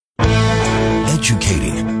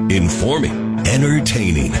educating, informing,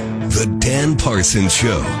 entertaining. The Dan Parsons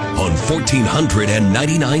Show on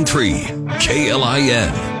 1499.3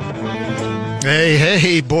 KLIN.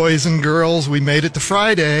 Hey, boys and girls, we made it to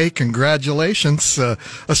Friday. Congratulations,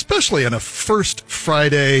 especially on a first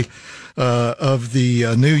Friday of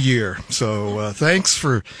the new year. So thanks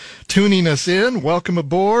for tuning us in. Welcome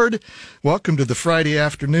aboard. Welcome to the Friday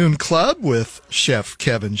Afternoon Club with Chef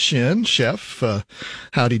Kevin Shinn. Chef,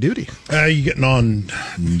 howdy doody. How you getting on,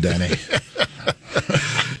 Danny?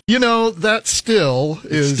 You know, that still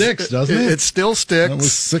is... It sticks, doesn't it? It still sticks. That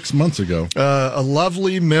was 6 months ago. A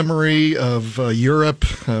lovely memory of Europe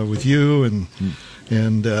with you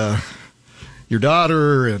and your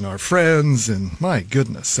daughter and our friends, and my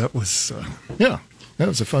goodness, that was, that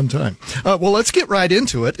was a fun time. Well, let's get right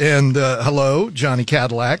into it. And hello, Johnny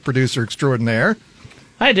Cadillac, producer extraordinaire.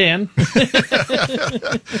 Hi, Dan.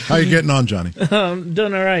 How you getting on, Johnny?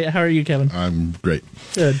 Doing all right. How are you, Kevin? I'm great.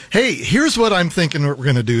 Good. Hey, here's what I'm thinking what we're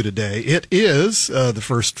going to do today. It is the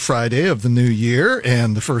first Friday of the new year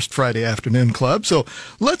and the first Friday Afternoon Club. So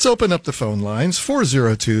let's open up the phone lines,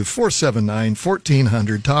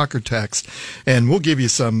 402-479-1400, talk or text, and we'll give you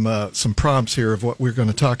some prompts here of what we're going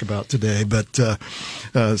to talk about today. But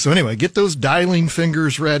so anyway, get those dialing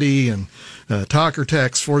fingers ready and talk or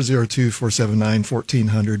text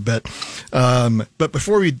 402-479-1400. But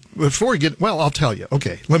before we get, well, I'll tell you.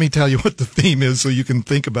 Okay, let me tell you what the theme is so you can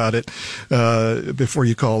think about it before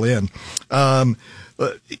you call in.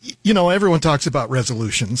 You know, everyone talks about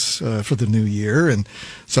resolutions for the new year, and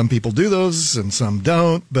some people do those and some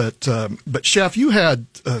don't. But Chef, you had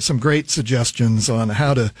some great suggestions on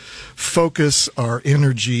how to focus our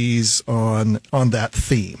energies on that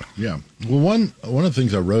theme. Yeah. Well, one of the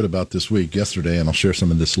things I wrote about this week, yesterday, and I'll share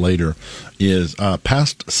some of this later, is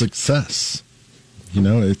past success. You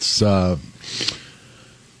know, it's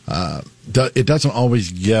it doesn't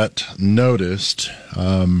always get noticed,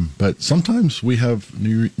 but sometimes we have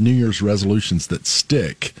New Year's resolutions that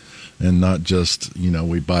stick, and not just, you know,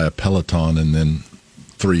 we buy a Peloton and then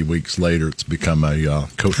 3 weeks later it's become a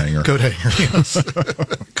coat hanger. Coat hanger, yes.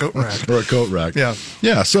 Coat rack. Or a coat rack. Yeah.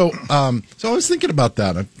 Yeah, so I was thinking about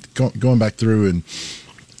that, going back through and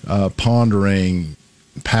pondering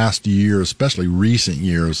past years, especially recent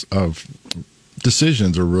years, of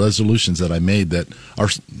decisions or resolutions that I made that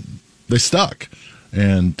they stuck.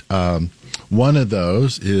 And one of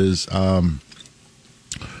those is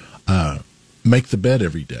make the bed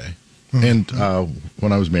every day. Mm-hmm. And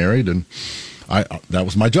when I was married, and that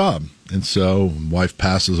was my job. And so wife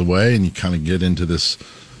passes away, and you kind of get into this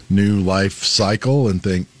new life cycle and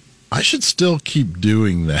think, I should still keep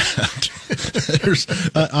doing that.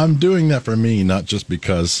 I'm doing that for me, not just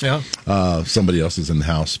because somebody else is in the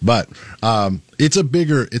house. But it's a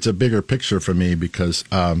bigger picture for me, because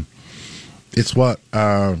it's what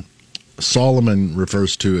Solomon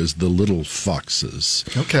refers to as the little foxes.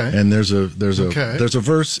 Okay. And there's a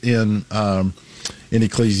verse in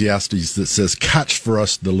Ecclesiastes that says, "Catch for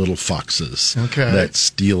us the little foxes that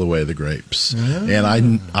steal away the grapes." Oh.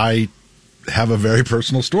 And I have a very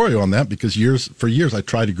personal story on that, because for years I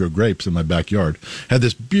tried to grow grapes in my backyard. Had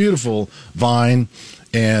this beautiful vine,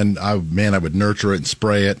 and I would nurture it and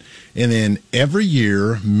spray it. And then every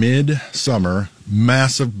year, mid-summer,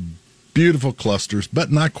 massive, beautiful clusters,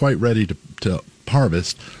 but not quite ready to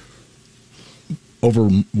harvest. Over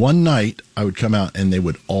one night, I would come out, and they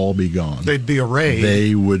would all be gone. They'd be arrayed.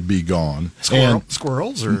 They would be gone.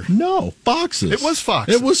 Squirrels? Or No, foxes. It was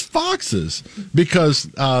foxes. It was foxes. Because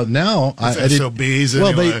now... So bees,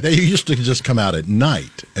 anyway. Well, they used to just come out at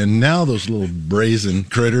night. And now those little brazen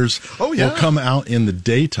critters will come out in the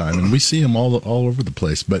daytime. And we see them all over the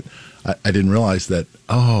place. But I didn't realize that,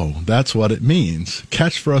 that's what it means.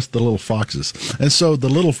 Catch for us the little foxes. And so the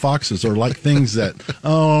little foxes are like things that,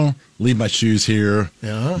 leave my shoes here,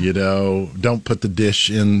 you know, don't put the dish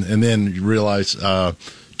in, and then you realize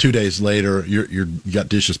 2 days later you got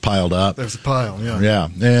dishes piled up. There's a pile, yeah. Yeah,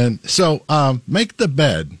 and so make the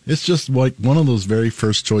bed. It's just like one of those very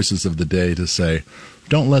first choices of the day to say,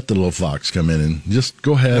 don't let the little fox come in, and just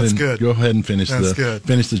go ahead and finish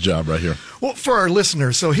the job right here. Well, for our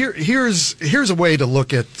listeners, so here's a way to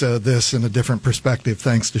look at this in a different perspective,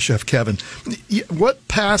 thanks to Chef Kevin. What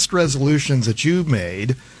past resolutions that you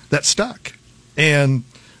made that stuck, and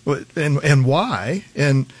why,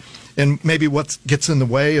 and maybe what gets in the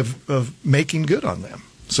way of making good on them?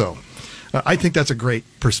 So I think that's a great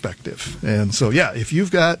perspective. And so, if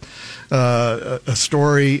you've got a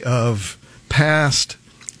story of past,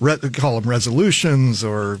 call them resolutions,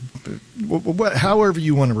 or however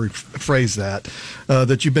you want to phrase that,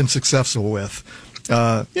 that you've been successful with,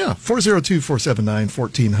 Yeah,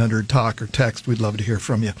 402-479-1400, talk or text. We'd love to hear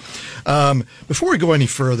from you. Before we go any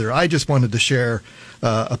further, I just wanted to share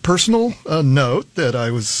a personal note that I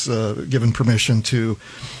was given permission to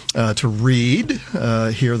read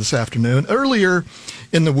here this afternoon. Earlier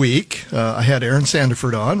in the week, I had Aaron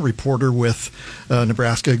Sandiford on, reporter with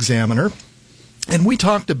Nebraska Examiner, and we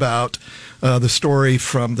talked about the story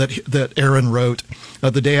from that Aaron wrote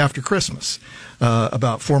the day after Christmas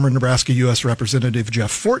about former Nebraska U.S. Representative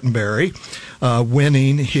Jeff Fortenberry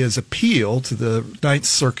winning his appeal to the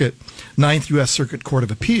Ninth U.S. Circuit Court of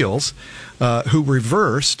Appeals, who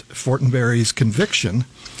reversed Fortenberry's conviction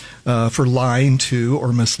for lying to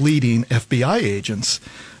or misleading FBI agents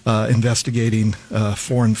investigating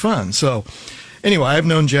foreign funds. So anyway, I've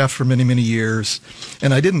known Jeff for many, many years,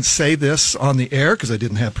 and I didn't say this on the air because I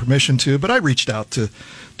didn't have permission to, but I reached out to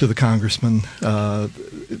the congressman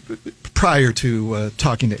prior to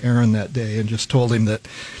talking to Aaron that day and just told him that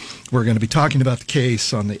we're going to be talking about the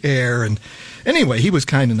case on the air. And anyway, he was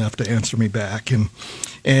kind enough to answer me back,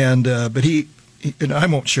 but he and I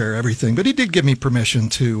won't share everything, but he did give me permission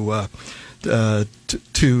to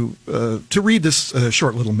read this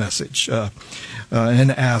short little message,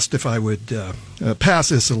 and asked if I would pass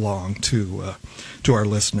this along to our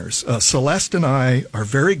listeners. Celeste and I are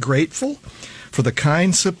very grateful for the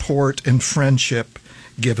kind support and friendship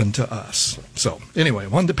given to us. So anyway, I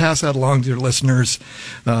wanted to pass that along to your listeners.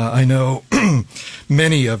 I know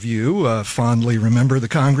many of you fondly remember the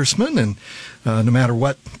congressman, and no matter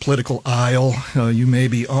what political aisle you may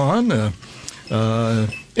be on.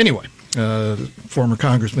 Anyway, former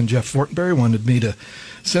Congressman Jeff Fortenberry wanted me to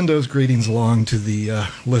send those greetings along to the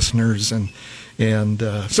listeners, and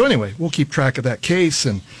so anyway, we'll keep track of that case,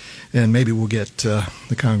 and maybe we'll get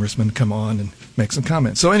the congressman to come on and make some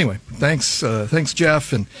comments. So anyway, thanks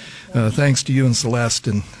Jeff, and thanks to you and Celeste,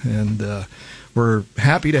 and we're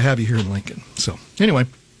happy to have you here in Lincoln. So anyway,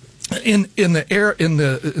 in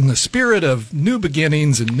the spirit of new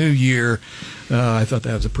beginnings and new year, I thought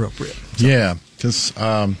that was appropriate. So. Yeah, because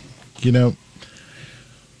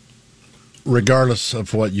regardless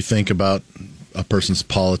of what you think about a person's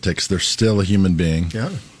politics, they're still a human being.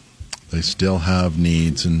 Yeah. They still have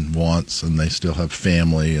needs and wants, and they still have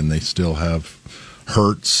family, and they still have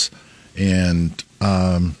hurts, and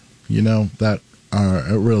that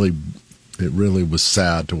it really was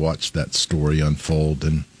sad to watch that story unfold,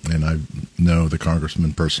 and I know the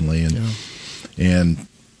congressman personally, and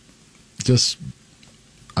just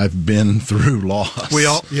I've been through loss. We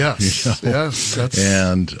all yes, yes, that's...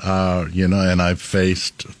 and and I've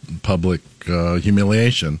faced public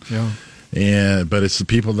humiliation. Yeah. But it's the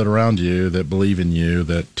people that are around you that believe in you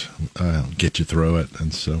that get you through it,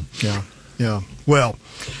 and so yeah. Well,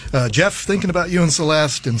 Jeff, thinking about you and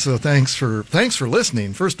Celeste, and so thanks for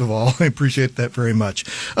listening. First of all, I appreciate that very much.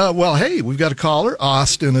 Well, hey, we've got a caller.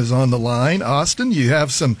 Austin is on the line. Austin, you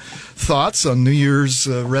have some thoughts on New Year's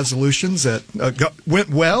resolutions that went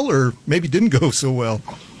well or maybe didn't go so well?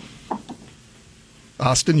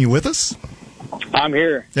 Austin, you with us? I'm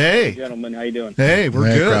here. Hey, gentlemen, how you doing? Hey,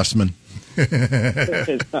 we're good. Craftsman.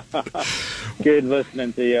 Good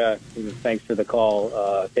listening to you. Thanks for the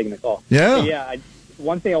call, taking the call. Yeah.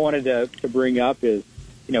 One thing I wanted to bring up is,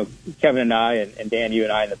 Kevin and I, and Dan, you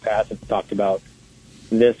and I in the past have talked about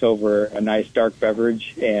this over a nice dark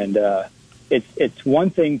beverage, and it's one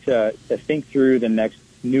thing to think through the next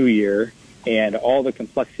new year and all the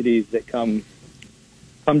complexities that come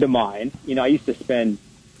to mind. I used to spend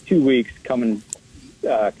 2 weeks coming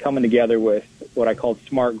together with what I called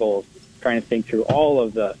SMART goals, trying to think through all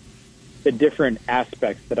of the different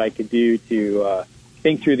aspects that I could do to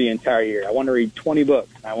think through the entire year. I want to read 20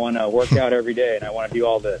 books. I want to work out every day, and I want to do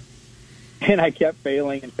all this. And I kept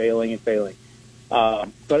failing and failing and failing.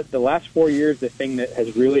 But the last 4 years, the thing that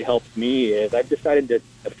has really helped me is I've decided to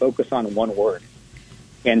focus on one word.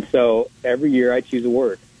 And so every year I choose a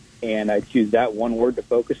word, and I choose that one word to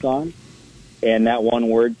focus on, and that one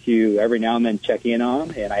word to every now and then check in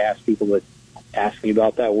on. And I ask people to ask me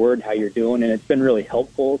about that word, how you're doing, and it's been really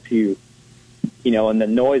helpful to, in the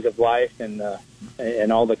noise of life and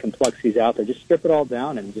all the complexities out there, just strip it all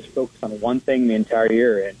down and just focus on one thing the entire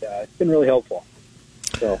year, and it's been really helpful.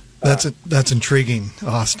 So that's intriguing,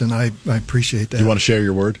 Austin. I appreciate that. Do you want to share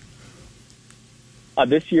your word?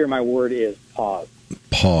 This year, my word is pause.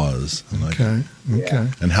 Pause. Okay. Yeah.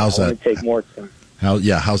 And how's that? Take more time.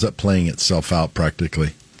 How's that playing itself out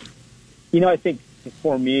practically? I think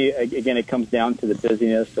for me, again, it comes down to the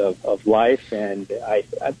busyness of life, and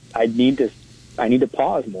I need to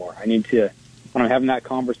pause more. I need to, when I'm having that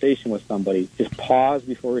conversation with somebody, just pause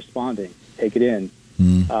before responding. Take it in.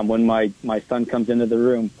 When my son comes into the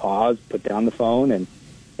room, pause, put down the phone,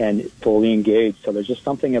 and fully engage. So there's just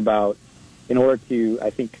something about, in order to, I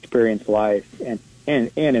think, experience life and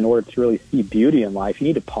in order to really see beauty in life, you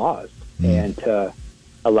need to pause and to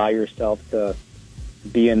allow yourself to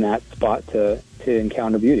be in that spot to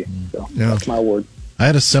encounter beauty. So that's my word. I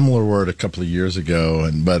had a similar word a couple of years ago,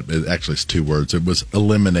 but it actually it's 2 words. It was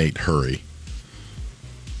eliminate hurry.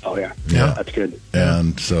 Oh, yeah. That's good.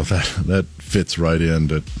 And so that fits right in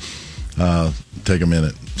to take a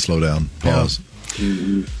minute, slow down, pause.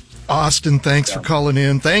 Mm-hmm. Austin, thanks for calling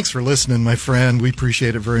in. Thanks for listening, my friend. We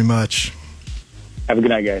appreciate it very much. Have a good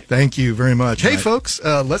night, guys. Thank you very much. Hey, folks,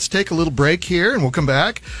 let's take a little break here, and we'll come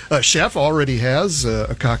back. Chef already has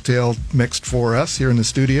a cocktail mixed for us here in the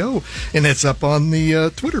studio, and it's up on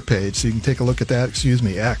the Twitter page, so you can take a look at that.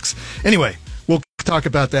 X. Anyway, we'll talk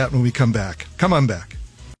about that when we come back. Come on back.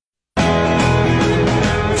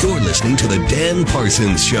 You're listening to The Dan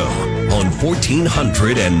Parsons Show on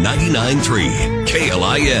 1499.3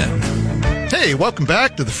 KLIN. Hey, welcome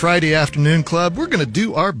back to the Friday Afternoon Club. We're going to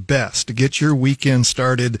do our best to get your weekend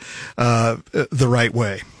started the right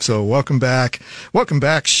way. So welcome back. Welcome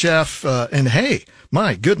back, Chef. And hey,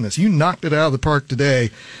 my goodness, you knocked it out of the park today.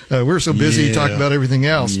 We're so busy talking about everything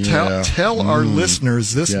else. Tell our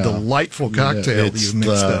listeners this delightful cocktail that you've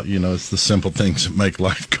mixed up. It's the simple things that make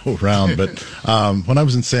life go round. But when I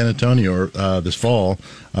was in San Antonio this fall,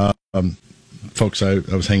 folks I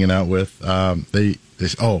was hanging out with, they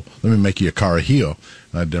said, "Oh, let me make you a carajillo."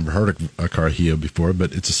 I'd never heard of a carajillo before,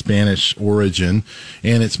 but it's a Spanish origin,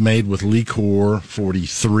 and it's made with Liqueur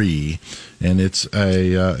 43, and it's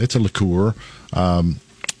a liqueur.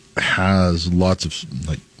 Has lots of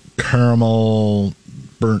like caramel,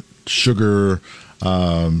 burnt sugar,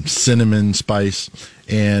 cinnamon spice,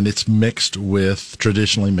 and it's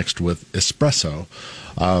traditionally mixed with espresso.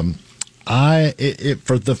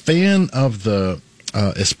 For the fan of the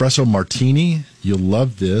espresso martini, you'll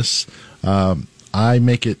love this. I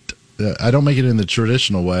make it. I don't make it in the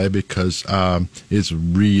traditional way because it's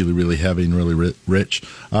really, really heavy and really rich.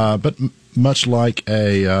 But much like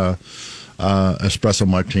a espresso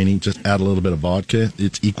martini, just add a little bit of vodka.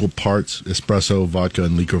 It's equal parts espresso, vodka,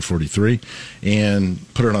 and Liqueur 43,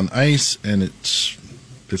 and put it on ice, and it's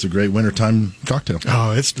a great wintertime cocktail.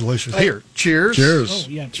 Oh, it's delicious. Here, cheers. Cheers. Oh,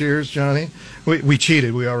 yeah. Cheers, Johnny. We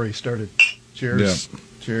cheated. We already started. Cheers. Yeah.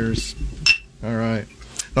 Cheers. All right.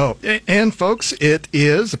 Oh, and folks, it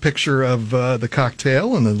is a picture of the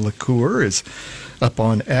cocktail, and the liqueur is up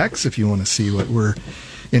on X if you want to see what we're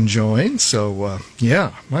enjoying. So,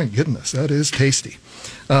 my goodness, that is tasty.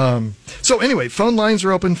 So anyway, phone lines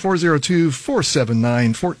are open,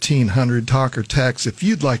 402-479-1400, talk or text if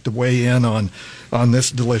you'd like to weigh in on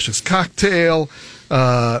this delicious cocktail,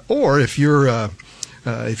 or if you're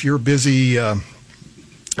busy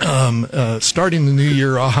starting the new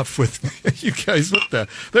year off with you guys.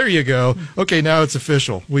 There you go. Okay, now it's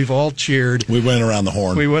official. We've all cheered. We went around the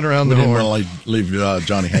horn. We didn't want to leave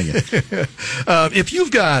Johnny hanging. If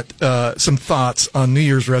you've got some thoughts on New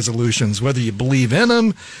Year's resolutions, whether you believe in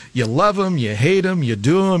them, you love them, you hate them, you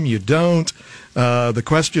do them, you don't, the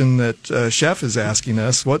question that Chef is asking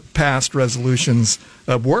us: what past resolutions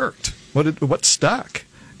worked? What stuck?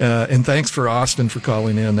 And thanks for Austin for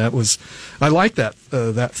calling in. I like that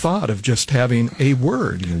thought of just having a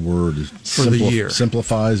word. A word for the year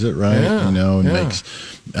simplifies it, right? And makes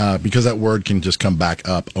because that word can just come back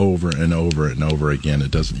up over and over and over again. It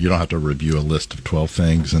doesn't. You don't have to review a list of 12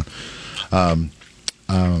 things. And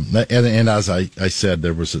as I said,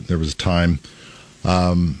 there was a time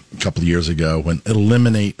a couple of years ago when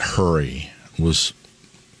eliminate hurry was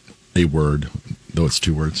a word, though it's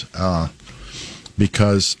 2 words.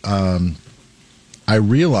 Because I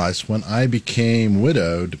realized when I became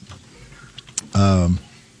widowed,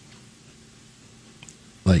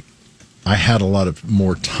 I had a lot of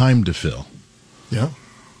more time to fill. Yeah.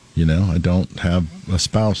 I don't have a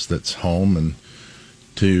spouse that's home and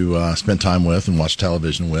to spend time with and watch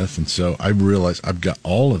television with. And so I realized I've got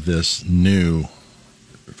all of this new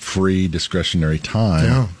free discretionary time.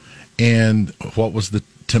 Yeah. And what was the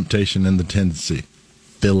temptation and the tendency?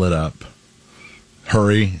 Fill it up.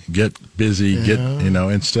 Hurry, get busy,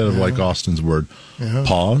 instead of like Austin's word,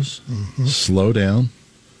 pause, slow down.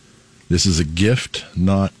 This is a gift,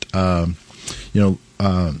 not,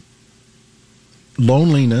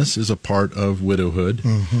 loneliness is a part of widowhood,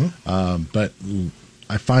 but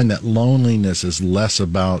I find that loneliness is less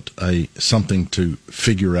about something to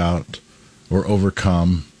figure out or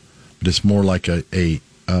overcome, but it's more like a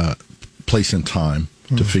place and time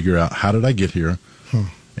to figure out how did I get here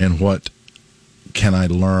and what can I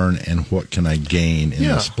learn and what can I gain in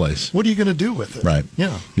this place? What are you going to do with it? Right.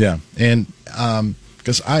 Yeah. And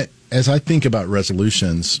because as I think about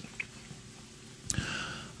resolutions,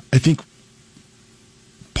 I think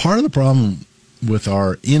part of the problem with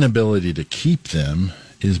our inability to keep them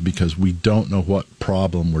is because we don't know what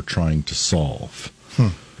problem we're trying to solve.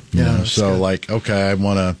 You know? So good. Like, okay, I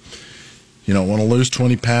want to lose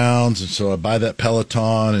 20 pounds, and so I buy that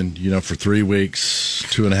Peloton, and for 3 weeks,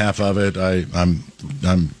 2.5 of it,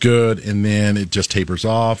 I'm good, and then it just tapers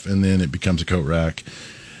off, and then it becomes a coat rack.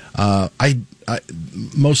 I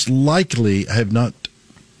most likely have not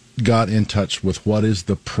got in touch with what is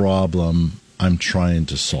the problem I'm trying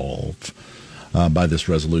to solve by this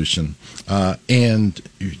resolution, and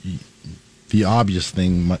the obvious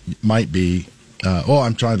thing might be,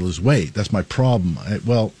 I'm trying to lose weight. That's my problem.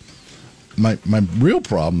 My real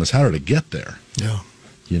problem is how did I get there? Yeah.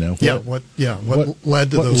 What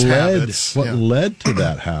led to those habits? What led to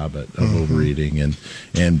that habit of overeating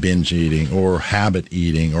and binge eating or habit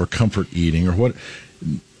eating or comfort eating or what?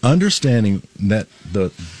 Understanding that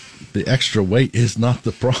the extra weight is not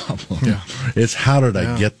the problem. Yeah. It's how did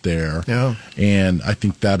I get there? Yeah. And I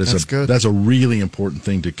think that's a really important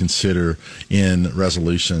thing to consider in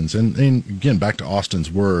resolutions. And again, back to Austin's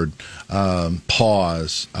word,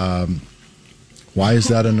 pause. Why is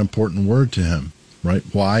that an important word to him? Right?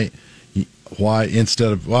 Why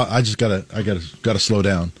instead of I gotta slow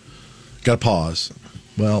down, gotta pause.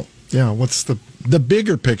 Well, what's the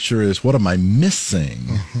bigger picture is what am I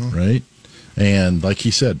missing? Right? And like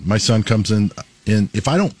he said, my son comes in. If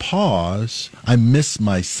I don't pause, I miss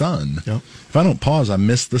my son. Yep. If I don't pause, I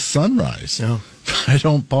miss the sunrise. Yeah. If I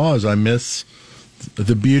don't pause, I miss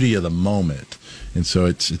the beauty of the moment. And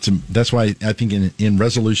so that's why I think in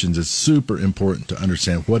resolutions it's super important to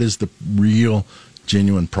understand what is the real,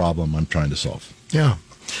 genuine problem I'm trying to solve. Yeah.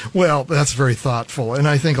 Well, that's very thoughtful. And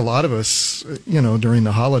I think a lot of us, during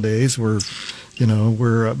the holidays, we're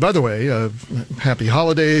by the way, happy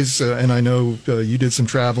holidays. And I know you did some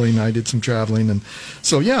traveling, I did some traveling. And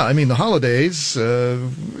so, the holidays,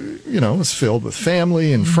 is filled with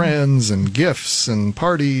family and friends and gifts and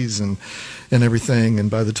parties and everything. And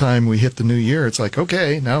by the time we hit the new year, it's like,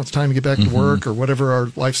 okay, now it's time to get back to work or whatever our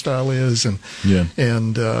lifestyle is. And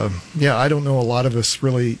I don't know, a lot of us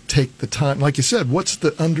really take the time. Like you said, what's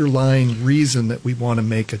the underlying reason that we want to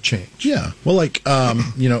make a change? Yeah. Well,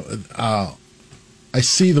 I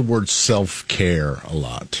see the word self-care a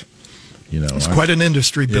lot. It's quite an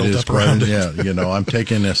industry built up around it. Yeah, I'm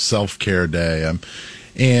taking a self-care day.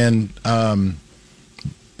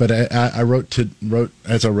 But I wrote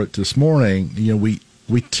as I wrote this morning.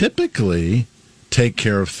 We typically take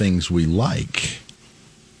care of things we like,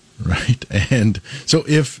 right? And so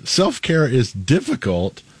if self-care is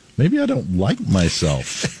difficult, maybe I don't like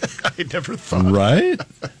myself. I never thought. Right?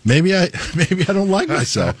 Maybe I don't like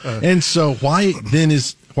myself. And so why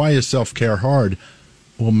is self-care hard?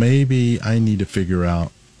 Well, maybe I need to figure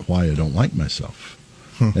out why I don't like myself.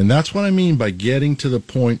 And that's what I mean by getting to the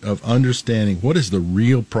point of understanding what is the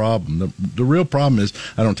real problem. The real problem is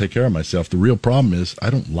I don't take care of myself. The real problem is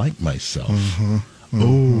I don't like myself.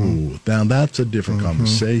 Oh, now that's a different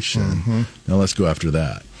conversation. Now let's go after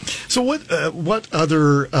that. So what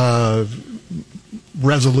other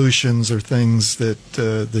resolutions or things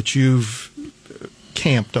that you've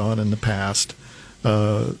camped on in the past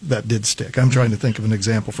that did stick? I'm trying to think of an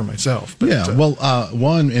example for myself. But,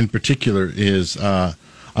 one in particular is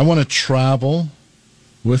I want to travel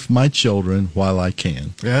with my children while I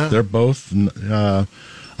can. Yeah. They're both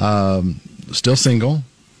still single,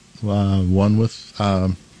 one with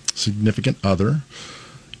significant other.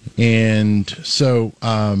 And so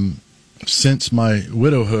since my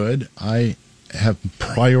widowhood, I have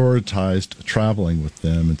prioritized traveling with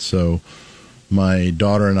them. And so my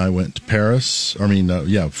daughter and I went to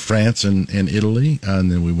France and Italy, and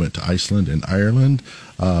then we went to Iceland and Ireland.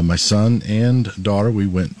 My son and daughter, we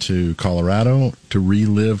went to Colorado to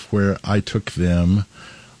relive where I took them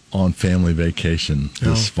on family vacation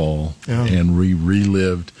this fall, and we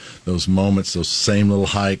relived those moments, those same little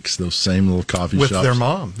hikes, those same little coffee shops. With their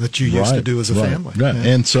mom that you used to do as a family. Right. Yeah.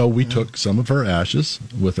 And so we took some of her ashes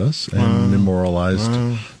with us and memorialized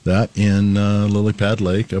that in Lily Pad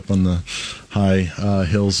Lake up on the high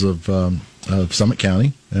hills of Summit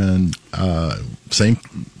County, and same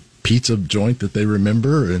pizza joint that they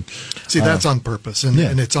remember. And see, that's on purpose, and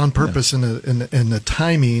it's on purpose, and the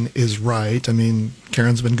timing is right. I mean,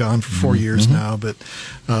 Karen's been gone for 4 years now, but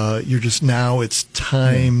you're just now it's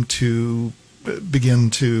time to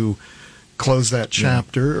begin to close that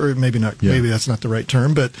chapter, or maybe not. Maybe that's not the right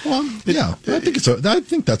term, but I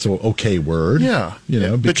think that's an okay word. Yeah,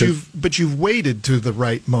 because, but you've waited to the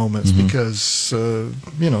right moments because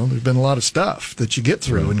there's been a lot of stuff that you get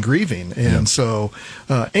through in grieving, and so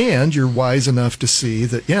and you're wise enough to see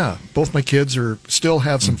that both my kids still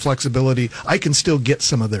have some flexibility. I can still get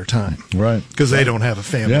some of their time, right? Because they don't have a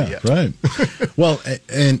family yet, right? Well,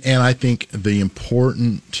 and I think the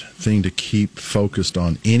important thing to keep focused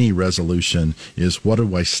on any resolution is, what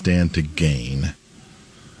do I stand to gain?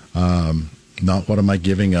 Not what am I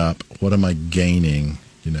giving up? What am I gaining?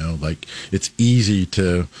 Like, it's easy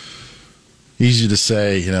to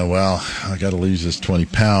say, well, I got to lose this 20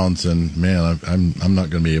 pounds, and man, I'm not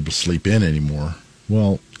going to be able to sleep in anymore.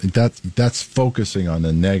 Well, that's focusing on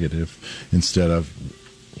the negative instead of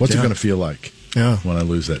what's it going to feel like when I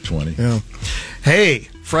lose that 20. Yeah. Hey,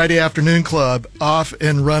 Friday Afternoon Club off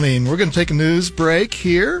and running. We're going to take a news break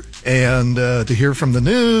here and to hear from the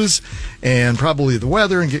news and probably the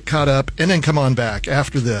weather and get caught up, and then come on back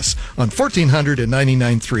after this on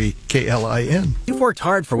 1499.3 KLIN. You've worked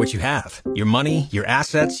hard for what you have. Your money, your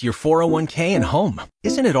assets, your 401k, and home.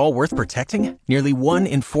 Isn't it all worth protecting? Nearly 1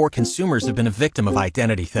 in 4 consumers have been a victim of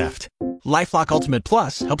identity theft. LifeLock Ultimate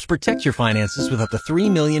Plus helps protect your finances with up to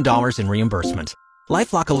 $3 million in reimbursement.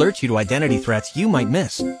 LifeLock alerts you to identity threats you might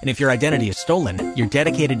miss. And if your identity is stolen, your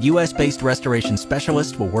dedicated U.S.-based restoration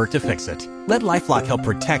specialist will work to fix it. Let LifeLock help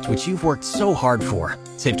protect what you've worked so hard for.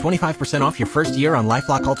 Save 25% off your first year on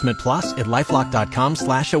LifeLock Ultimate Plus at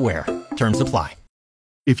LifeLock.com/aware. Terms apply.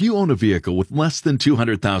 If you own a vehicle with less than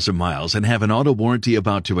 200,000 miles and have an auto warranty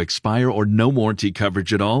about to expire or no warranty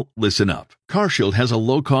coverage at all, listen up. CarShield has a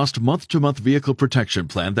low-cost month-to-month vehicle protection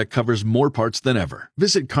plan that covers more parts than ever.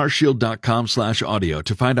 Visit carshield.com/audio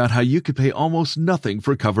to find out how you could pay almost nothing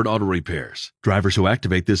for covered auto repairs. Drivers who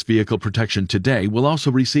activate this vehicle protection today will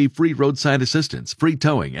also receive free roadside assistance, free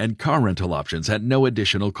towing, and car rental options at no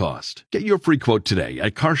additional cost. Get your free quote today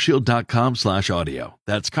at carshield.com/audio.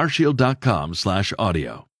 That's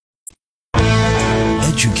carshield.com/audio.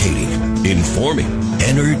 Educating, informing,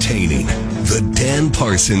 entertaining. The Dan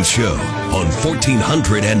Parsons Show on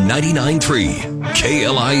 1499.3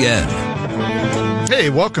 KLIN. Hey,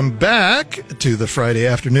 welcome back to the Friday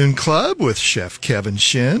Afternoon Club with Chef Kevin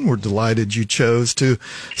Shinn. We're delighted you chose to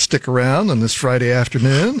stick around on this Friday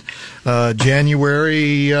afternoon.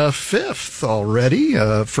 January 5th already,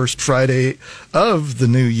 first Friday of the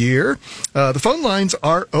new year. The phone lines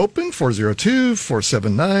are open,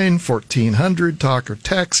 402-479-1400, talk or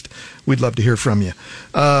text. We'd love to hear from you.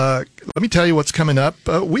 Let me tell you what's coming up.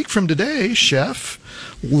 A week from today, Chef,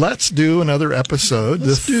 let's do another episode.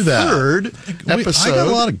 Let's do that. Third episode. I got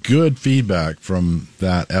a lot of good feedback from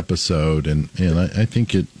that episode, and I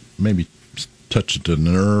think it maybe touched a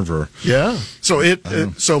nerve or so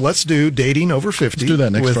let's do Dating Over 50. Let's do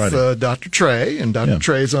that next Friday with Dr. Trey, and Dr.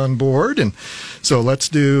 Trey's on board, and so let's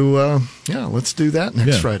do that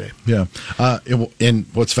next Friday. Yeah. And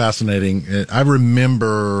what's fascinating, I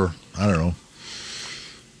remember, I don't know,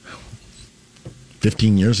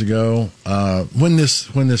 15 years ago, when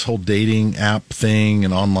this whole dating app thing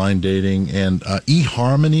and online dating, and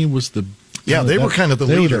eHarmony was the were kind of the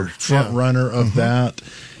leader, front runner of that.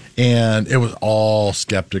 And it was all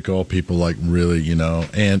skeptical. People like, really,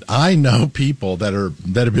 and I know people that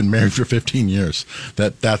have been married for 15 years.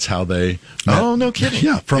 That's how they met. Oh, no kidding.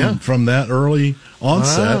 Yeah, from that early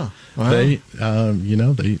onset, Wow. they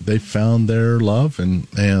they found their love, and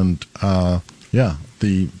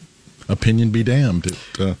the opinion be damned.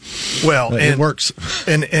 It works.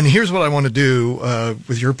 And here's what I want to do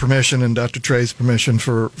with your permission and Dr. Trey's permission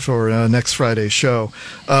for next Friday's show.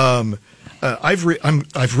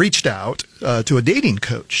 I've reached out to a dating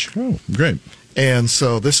coach. Oh, great! And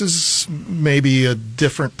so this is maybe a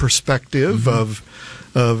different perspective of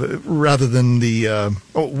rather than the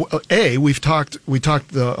we talked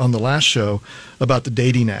on the last show about the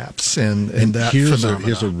dating apps and that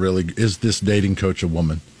phenomenon. Is this dating coach a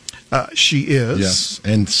woman? She is. Yes,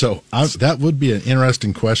 and so that would be an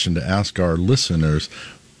interesting question to ask our listeners.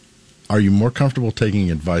 Are you more comfortable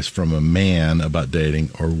taking advice from a man about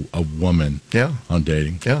dating or a woman on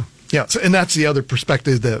dating? Yeah. So, and that's the other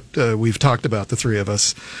perspective that we've talked about, the three of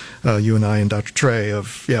us, you and I and Dr. Trey,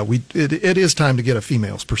 it is time to get a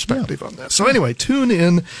female's perspective on this. So anyway, tune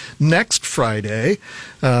in next Friday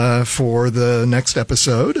for the next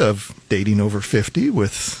episode of Dating Over 50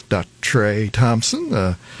 with Dr. Trey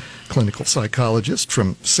Thompson, clinical psychologist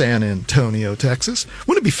from San Antonio, Texas.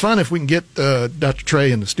 Wouldn't it be fun if we can get Dr.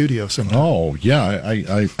 Trey in the studio sometime? Oh, yeah.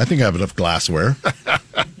 I think I have enough glassware.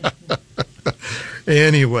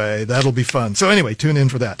 Anyway, that'll be fun. So anyway, tune in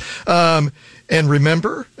for that. And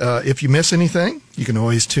remember, if you miss anything, you can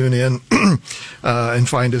always tune in and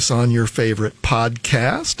find us on your favorite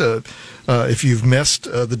podcast. If you've missed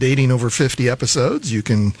the Dating Over 50 episodes, you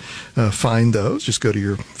can find those. Just go to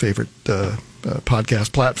your favorite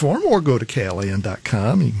podcast platform or go to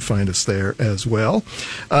KLIN.com. You can find us there as well.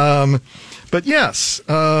 But yes,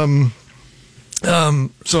 so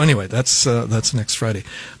anyway, that's next Friday.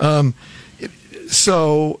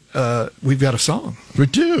 So we've got a song. We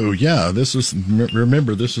do, yeah.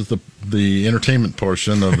 Remember, this is the entertainment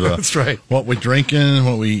portion of That's right. What we're drinking,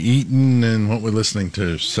 what we eating, and what we're listening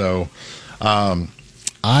to. So,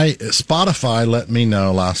 Spotify let me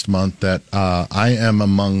know last month that I am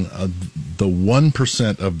among the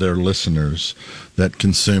 1% of their listeners that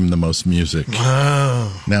consume the most music.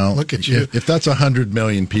 Wow! Now, look at you. If that's 100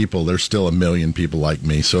 million people, there's still 1 million people like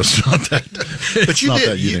me. So it's not that. But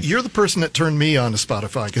you're the person that turned me on to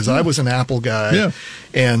Spotify because I was an Apple guy, yeah.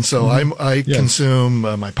 And so I consume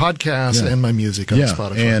my podcast and my music on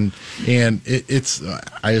Spotify. And it's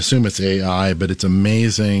I assume it's AI, but it's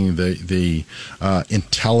amazing the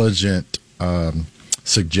intelligent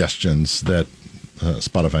suggestions that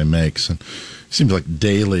Spotify makes, and it seems like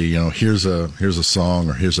daily, here's a song,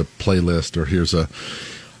 or here's a playlist, or here's a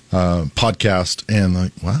podcast, and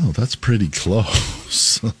like, wow, that's pretty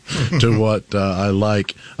close to what I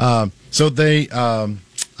like. So they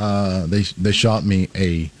shot me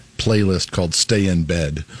a playlist called "Stay in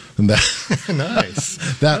Bed," and that nice.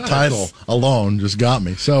 That title alone just got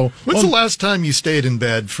me. So, when's the last time you stayed in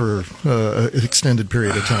bed for an extended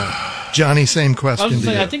period of time? Johnny, same question. I was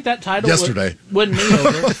saying, I think that title yesterday wouldn't me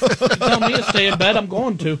over. You tell me to stay in bed, I'm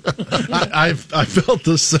going to. I felt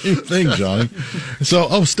the same thing, Johnny.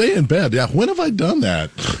 So, stay in bed. Yeah, when have I done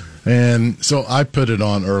that? And so I put it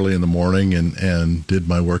on early in the morning and did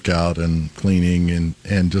my workout and cleaning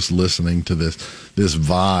and just listening to this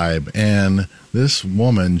vibe. And this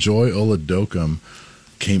woman, Joy Oladokum,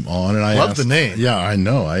 came on, and I love asked, the name. Yeah, I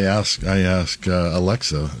know. I asked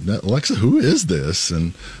Alexa, who is this?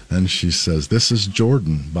 And she says, this is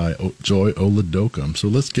Jordan by Joy Oladokum. So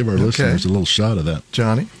let's give our listeners a little shot of that.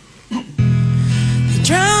 Johnny? They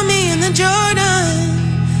drowned me in the Jordan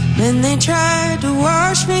when they tried to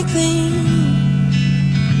wash me clean.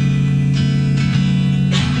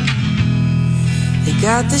 They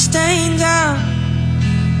got the stains out,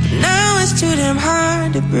 but now it's too damn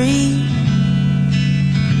hard to breathe.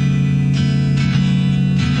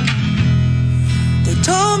 They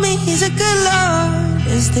told me he's a good Lord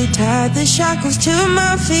as they tied the shackles to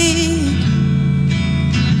my feet.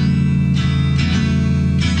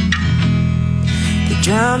 They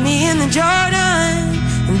drowned me in the Jordan,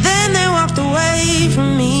 and then they walked away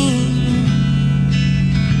from me.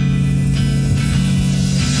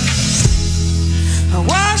 I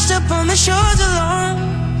washed up on the shores alone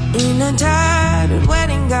in a tattered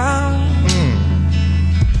wedding gown.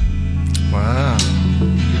 Wow.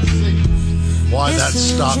 Why that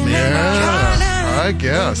stopped me? Yeah, I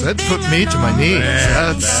guess. That put me to my knees.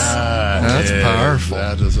 That's powerful.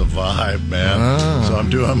 That is a vibe, man. So I'm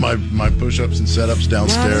doing my push-ups and set-ups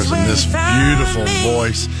downstairs, and this beautiful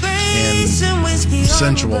voice and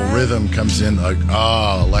sensual rhythm comes in. Like,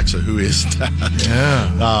 Alexa, who is that?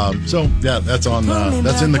 Yeah. So yeah, that's on.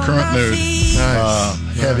 That's in the current mood. Nice.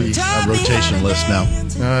 Heavy rotation list now.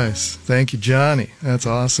 Nice. Thank you, Johnny. That's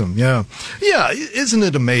awesome. Yeah. Yeah. Isn't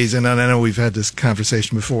it amazing? And I know we've had this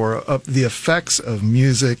conversation before, the effects of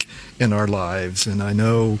music in our lives. And I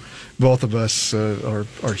know both of us are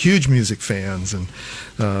huge music fans, and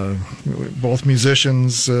both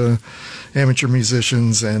musicians, amateur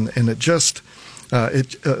musicians, and it just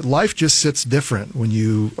life just sits different when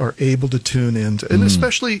you are able to tune into, and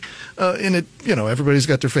especially in it. Everybody's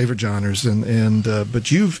got their favorite genres,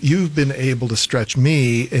 but you've been able to stretch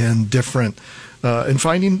me in different. And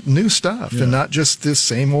finding new stuff, and not just this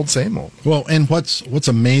same old. Well, and what's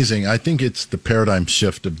amazing, I think it's the paradigm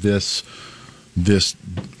shift of this.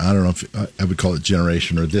 I don't know if I would call it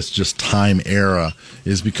generation, or this just time era,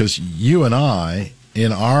 is because you and I,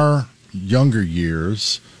 in our younger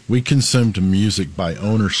years, we consumed music by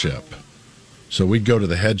ownership. So we'd go to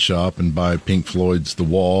the head shop and buy Pink Floyd's The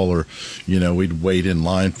Wall, or we'd wait in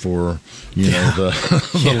line for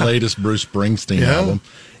the latest Bruce Springsteen album.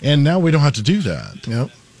 And now we don't have to do that. Yep.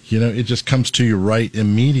 It just comes to you right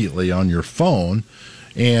immediately on your phone.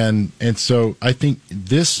 And so I think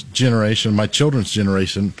this generation, my children's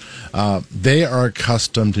generation, they are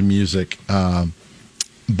accustomed to music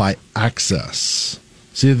by access.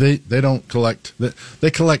 See, they don't collect. They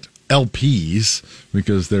collect LPs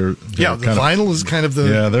because they're the vinyl is kind of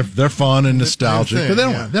the they're fun and nostalgic, thing,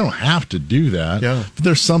 but they don't have to do that. Yeah. But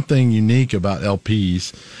there's something unique about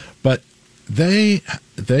LPs. But they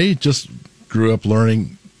just grew up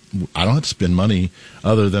learning. I don't have to spend money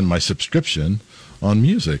other than my subscription on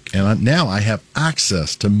music, and now I have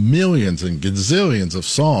access to millions and gazillions of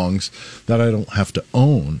songs that I don't have to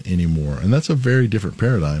own anymore, and that's a very different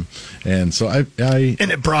paradigm. And so I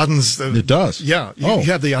and it broadens. It does. Yeah, you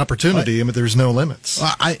have the opportunity. There's no limits.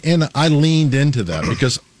 I leaned into that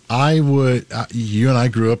because you and I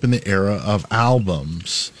grew up in the era of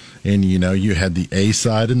albums. And, you had the A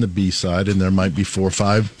side and the B side, and there might be 4,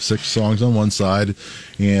 5, 6 songs on one side.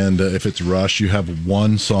 And if it's Rush, you have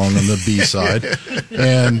one song on the B side.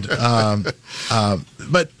 And,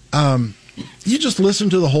 but you just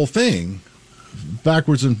listen to the whole thing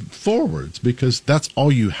backwards and forwards because that's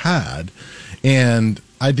all you had. And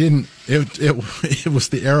I didn't, it was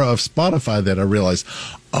the era of Spotify that I realized,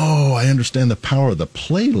 I understand the power of the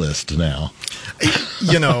playlist now.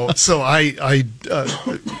 So I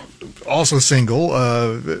also single,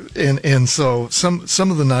 and so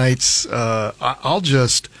some of the nights I'll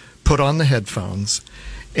just put on the headphones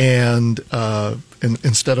and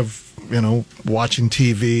instead of watching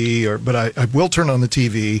TV but I will turn on the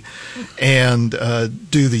TV and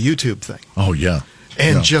do the YouTube thing. Oh yeah.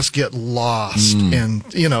 And just get lost. And,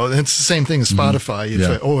 it's the same thing as Spotify. You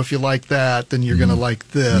say, if you like that, then you're going to like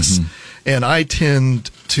this. And I tend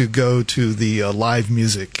to go to the live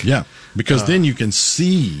music. Yeah, because then you can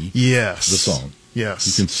see the song. Yes.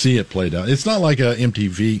 You can see it played out. It's not like a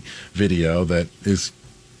MTV video that is,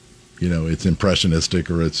 it's impressionistic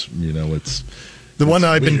or it's. The one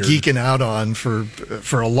I've been weird. geeking out on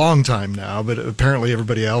for a long time now, but apparently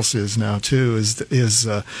everybody else is now too. Is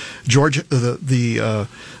George the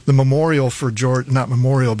memorial for George, not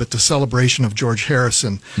memorial, but the celebration of George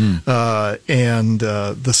Harrison, and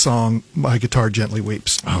the song "My Guitar Gently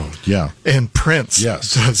Weeps." Oh yeah, and Prince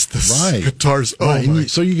does the guitars.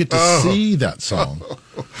 So you get to see that song.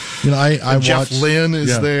 I Jeff watched, Lynne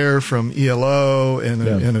is there from ELO,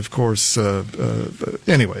 and of course,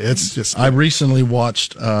 anyway, it's just. I recently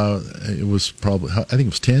watched. It was probably I think it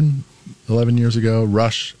was 10, 11 years ago.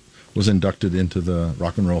 Rush was inducted into the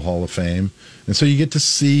Rock and Roll Hall of Fame, and so you get to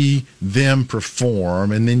see them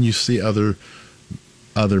perform, and then you see other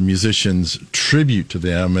musicians tribute to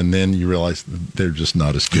them, and then you realize they're just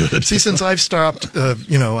not as good. See, since I've stopped, I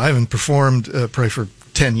haven't performed probably for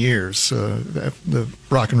 10 years, the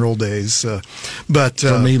rock and roll days, but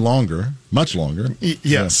for me much longer.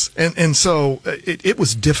 Yes, and so it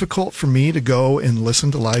was difficult for me to go and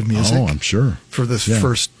listen to live music. Oh, I'm sure for this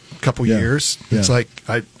first couple years. It's like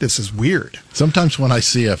this is weird. Sometimes when I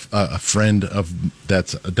see a friend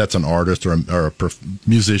that's an artist or a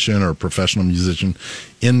musician or a professional musician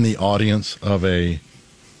in the audience of a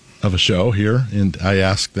show here, and I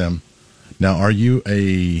ask them, "Now, are you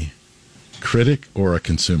a critic or a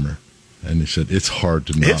consumer?" And they said it's hard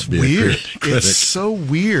to not be weird. a critic. It's so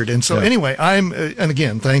weird. And so anyway, I'm and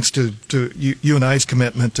again, thanks to you and I's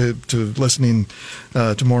commitment to listening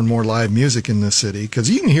to more and more live music in this city, because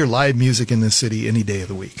you can hear live music in this city any day of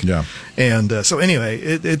the week. Yeah. And so anyway,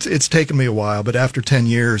 it's taken me a while, but after 10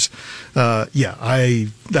 years,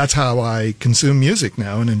 that's how I consume music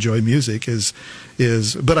now and enjoy music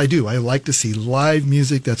but I like to see live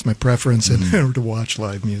music. That's my preference, and to watch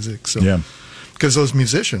live music. So yeah. Because those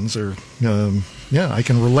musicians are, I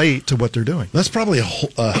can relate to what they're doing. That's probably a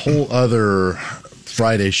whole other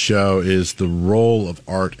Friday show, is the role of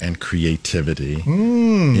art and creativity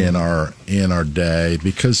in our day,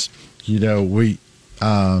 because we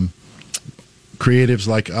creatives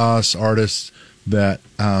like us, artists that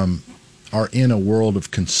are in a world of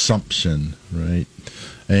consumption, right?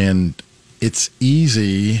 And it's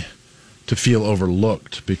easy to feel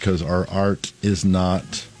overlooked because our art is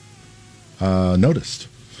not noticed,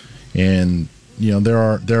 and there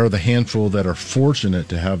are the handful that are fortunate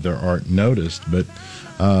to have their art noticed, but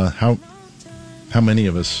how many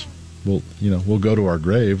of us will go to our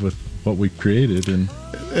grave with what we created,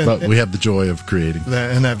 but we have the joy of creating.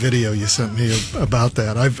 That video you sent me about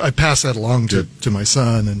that, I passed that along to my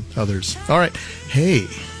son and others. All right, hey,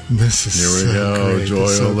 this is here we go, great. Joy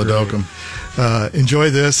Oladokun. Enjoy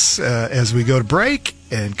this as we go to break,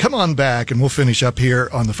 and come on back, and we'll finish up here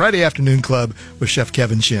on the Friday Afternoon Club with Chef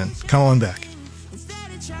Kevin Shinn. Come on back.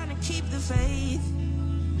 Instead of trying to keep the faith,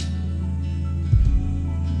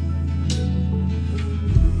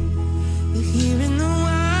 you're here in the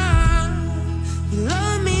wild. You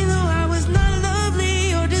love me though I was not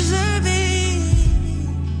lovely or deserving.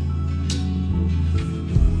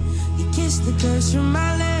 You kissed the curse from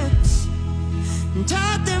my lips and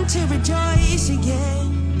taught them to rejoice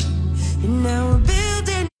again. And now we're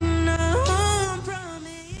building a home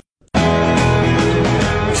promise.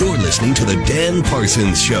 You're listening to The Dan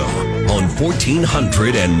Parsons Show on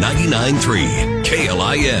 1499.3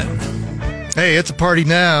 KLIN. Hey, it's a party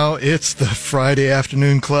now. It's the Friday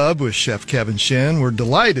Afternoon Club with Chef Kevin Shinn. We're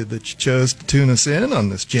delighted that you chose to tune us in on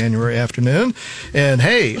this January afternoon. And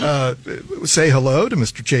hey, say hello to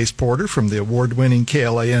Mr. Chase Porter from the award-winning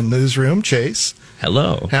KLIN newsroom. Chase.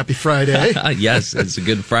 Hello. Happy Friday. Yes, it's a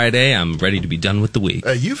good Friday. I'm ready to be done with the week.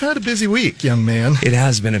 You've had a busy week, young man. It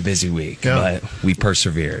has been a busy week, Yeah. but we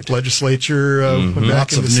persevered. Legislature went back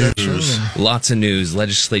Lots of into session. news. Lots of news.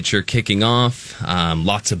 Legislature kicking off.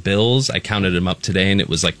 Lots of bills. I counted them up today, and it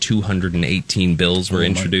was like 218 bills were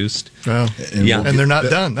introduced. Well, And Yeah. and they're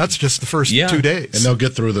not done. That's just the first Yeah. 2 days. And they'll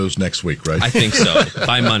get through those next week, right? I think so.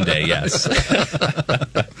 By Monday, yes.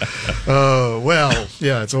 Oh, well,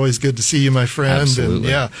 yeah, it's always good to see you, my friend. Absolutely. And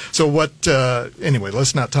yeah. So what, anyway,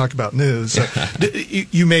 let's not talk about news.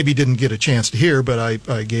 You maybe didn't get a chance to hear, but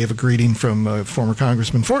I gave a greeting from former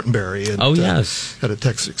Congressman Fortenberry. And, Oh, yes. had a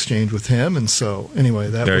text exchange with him. And so, anyway,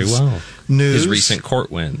 that Very was well. news. His recent court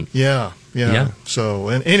win. Yeah. Yeah. So,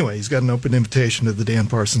 and anyway, he's got an open invitation to the Dan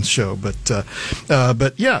Parsons Show. But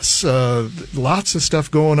yes, lots of stuff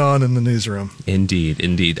going on in the newsroom. Indeed.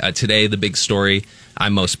 Today, the big story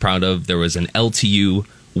I'm most proud of, there was an LTU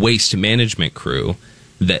waste management crew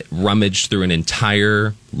that rummaged through an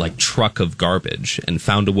entire truck of garbage and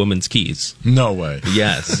found a woman's keys. No way.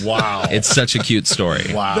 Yes. Wow. It's such a cute story.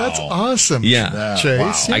 Wow. That's awesome. Yeah.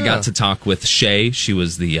 Chase. Wow. I yeah. got to talk with Shay. She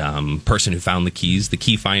was the person who found the keys, the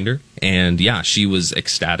key finder. And yeah, she was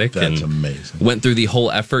ecstatic. That's and amazing. Went through the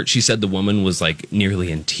whole effort. She said the woman was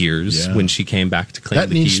nearly in tears Yeah. when she came back to claim That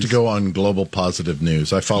the needs keys. to go on Global Positive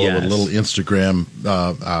News. I follow Yes. a little Instagram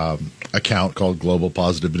account called Global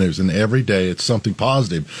Positive News, and every day it's something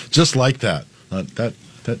positive, just like that.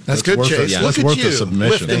 That's good, worth Chase. That's Look worth at you, a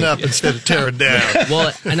submission. lifting up instead of tearing down.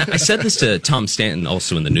 Well, and I said this to Tom Stanton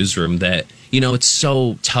also in the newsroom that, it's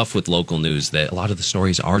so tough with local news that a lot of the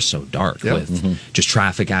stories are so dark Yep. with just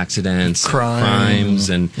traffic accidents, Crime. crimes,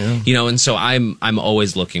 and, Yeah. and so I'm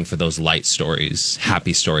always looking for those light stories,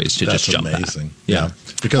 happy stories to That's just jump amazing. at. Yeah.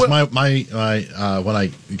 Because my when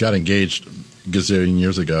I got engaged gazillion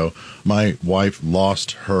years ago, my wife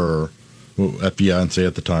lost her fiance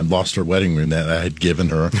at the time, lost her wedding ring that I had given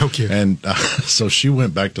her. Okay. And so she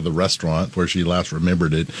went back to the restaurant where she last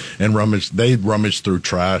remembered it and rummaged. They rummaged through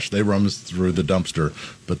trash. They rummaged through the dumpster,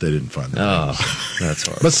 but they didn't find it. Oh, that's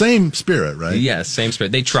horrible. But same spirit, right? Yes, same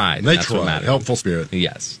spirit. They tried. They That's what tried. mattered. Helpful spirit.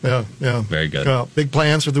 Yes. Yeah. Very good. Well, big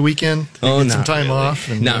plans for the weekend? Get some time really. off?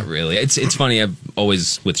 And, Not really. It's funny. I've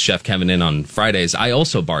always, with Chef Kevin in on Fridays, I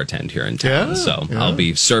also bartend here in town. Yeah, so yeah. I'll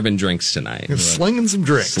be serving drinks tonight. slinging some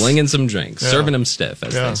drinks. Slinging some drinks. Yeah. Serving them stiff,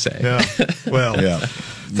 as Yeah. they say. Yeah. Well, Yeah.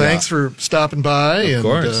 thanks for stopping by. Of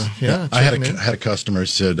course. I had checking in. a customer who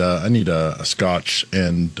said, I need a scotch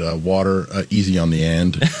and water, easy on the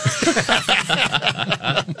end.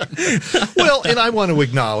 Well, and I want to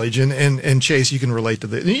acknowledge, and Chase, you can relate to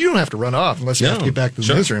this. You don't have to run off unless you have to No, get back to the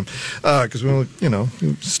sure. newsroom, because we'll,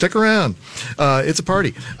 stick around. It's a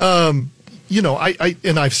party.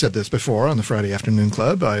 I've said this before on the Friday Afternoon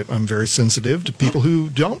Club. I'm very sensitive to people who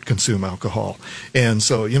don't consume alcohol, and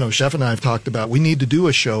so Chef and I have talked about we need to do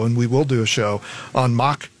a show, and we will do a show on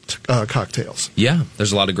mock cocktails. Yeah,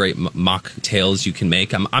 there's a lot of great mocktails you can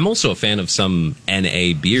make. I'm also a fan of some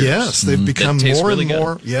NA beers. Yes, they've become that taste more really and good.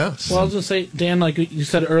 more. Yes. Well, I was going to say, Dan, like you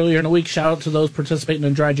said earlier in the week, shout out to those participating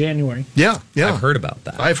in Dry January. Yeah. I've heard about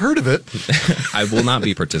that. I've heard of it. I will not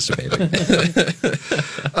be participating.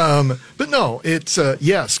 But no, it's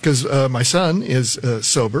yes, because my son is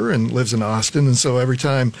sober and lives in Austin, and so every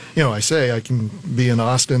time I say I can be in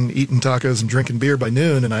Austin eating tacos and drinking beer by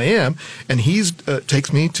noon, and I am, and he's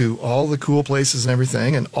takes me to all the cool places and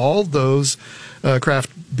everything, and all those craft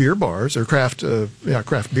beer bars or craft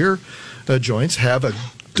beer joints have a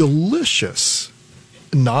delicious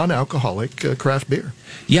non-alcoholic craft beer.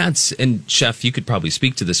 Yeah, and Chef, you could probably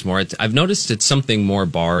speak to this more. I've noticed it's something more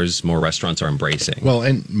bars, more restaurants are embracing. Well,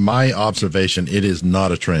 in my observation, it is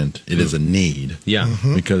not a trend. It is a need. Yeah.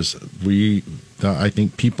 Mm-hmm. Because I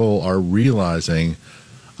think people are realizing,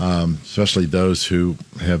 especially those who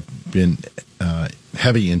have been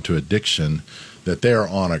heavy into addiction, that they're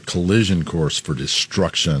on a collision course for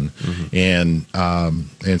destruction. Mm-hmm.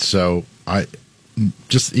 And so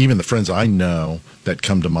just even the friends I know that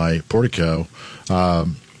come to my portico,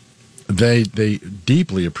 they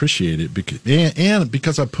deeply appreciate it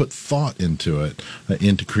because I put thought into it,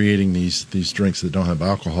 into creating these drinks that don't have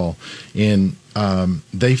alcohol, and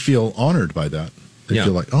they feel honored by that. They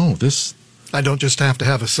feel like, oh, this I don't just have to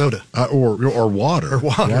have a soda or water. Or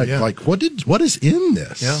water, Like, yeah. like what is in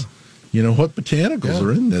this? Yeah. You know, what botanicals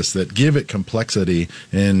are in this that give it complexity?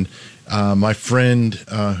 And my friend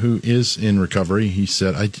who is in recovery, he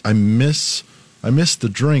said, I miss the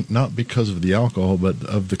drink, not because of the alcohol, but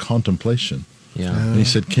of the contemplation. Yeah. And he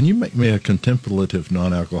said, can you make me a contemplative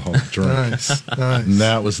non-alcoholic drink? Nice. And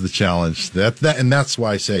that was the challenge. And that's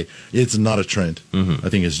why I say it's not a trend. I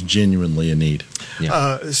think it's genuinely a need.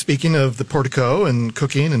 Yeah. Speaking of the portico and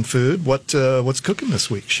cooking and food, what's cooking this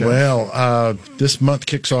week, Chef? Well, this month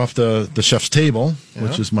kicks off the Chef's Table,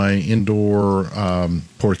 which is my indoor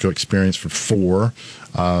portico experience for 4.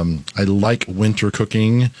 I like winter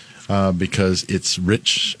cooking. Because it's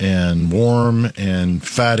rich and warm and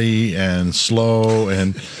fatty and slow,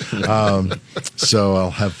 and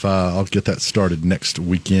so I'll get that started next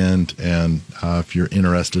weekend. And if you're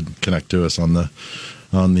interested, connect to us on the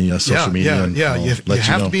social media. Yeah. You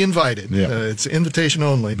have to be invited. Yeah. It's invitation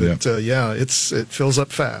only, but it fills up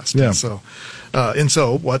fast. Yeah. And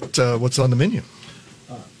so what's on the menu?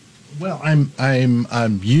 Well, I'm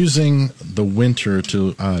using the winter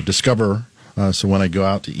to discover. So when I go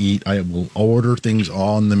out to eat, I will order things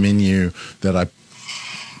on the menu that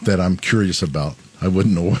I'm curious about. I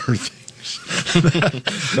wouldn't order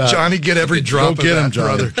things. Johnny, get every drop Go get of him, that,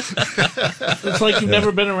 Johnny. brother. It's like you've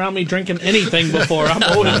never been around me drinking anything before. I'm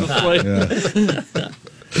always this way.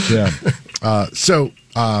 Yeah.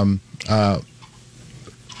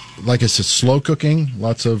 Like I said, slow cooking,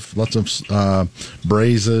 lots of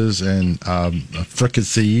braises and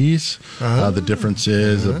fricassees. The difference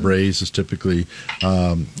is a braise is typically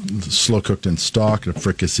slow cooked in stock. A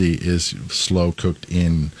fricassee is slow cooked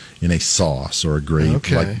in a sauce or a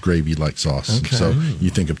gravy like sauce. Okay. So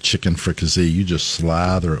you think of chicken fricassee, you just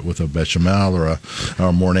slather it with a bechamel or a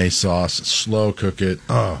Mornay sauce, slow cook it.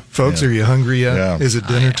 Oh, folks, are you hungry yet? Yeah. Is it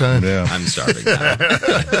dinner time? Yeah. I'm starving now.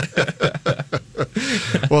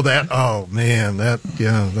 Well, that's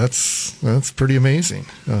pretty amazing.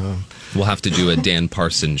 We'll have to do a Dan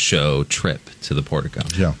Parsons show trip to the portico.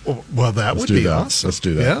 Yeah. Well, that Let's would do be that. awesome. Let's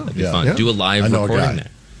do that. Yeah. That'd be fun. Do a live I know a recording guy.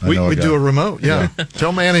 there. We do a remote. Yeah.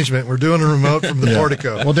 Tell management we're doing a remote from the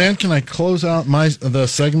portico. Well, Dan, can I close out the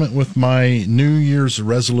segment with my New Year's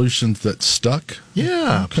resolutions that stuck?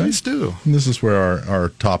 Yeah, Okay. please do. And this is where our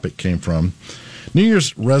topic came from. New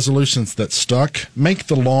Year's resolutions that stuck: make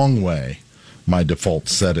the long way my default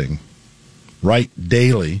setting. Write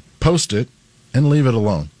daily, post it, and leave it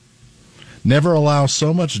alone. Never allow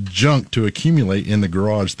so much junk to accumulate in the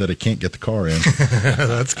garage that I can't get the car in.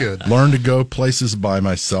 That's good. Learn to go places by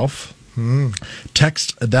myself.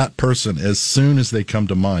 Text that person as soon as they come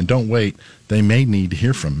to mind. Don't wait. They may need to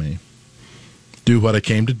hear from me. Do what I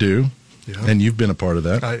came to do. Yeah. And you've been a part of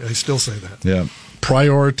that. I still say that. Yeah.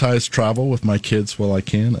 Prioritize travel with my kids while I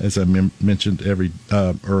can, as I mentioned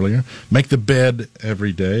earlier. Make the bed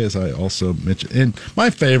every day, as I also mentioned. And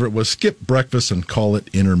my favorite was skip breakfast and call it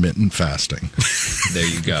intermittent fasting. There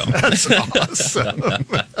you go. That's awesome.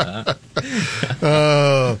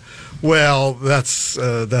 Well,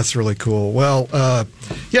 that's really cool. Well,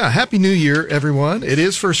 Happy New Year, everyone. It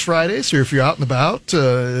is First Friday, so if you're out and about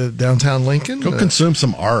downtown Lincoln, Go consume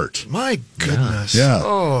some art. My goodness. Yeah.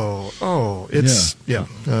 Oh, it's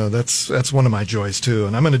that's one of my joys too,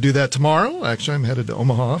 and I'm going to do that tomorrow. Actually, I'm headed to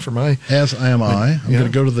Omaha for my. As am I. I'm going to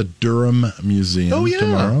go to the Durham Museum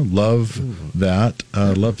tomorrow. Love that.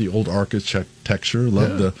 Love the old architecture.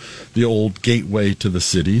 Love the old gateway to the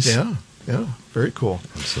cities. Yeah. Very cool.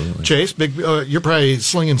 Absolutely. Chase, you're probably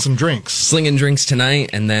slinging some drinks. Slinging drinks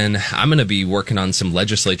tonight, and then I'm going to be working on some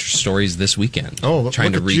legislature stories this weekend.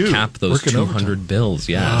 Trying to look at you, recap those working 200 overtime. bills.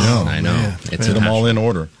 Yeah, I know. Man. It's Get them all in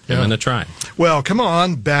order. I'm going to try. Well, come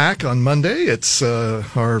on back on Monday. It's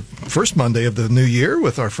our first Monday of the new year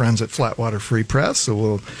with our friends at Flatwater Free Press. So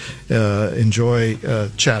we'll enjoy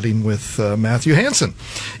chatting with Matthew Hansen.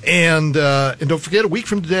 And don't forget, a week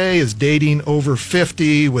from today is Dating Over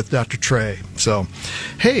 50 with Dr. Trey. So,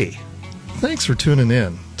 hey, thanks for tuning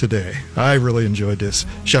in today. I really enjoyed this.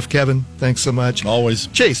 Chef Kevin, thanks so much. Always.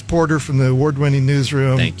 Chase Porter from the award-winning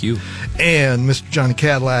newsroom. Thank you. And Mr. Johnny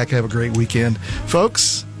Cadillac. Have a great weekend.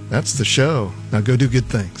 Folks, that's the show. Now go do good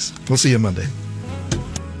things. We'll see you Monday.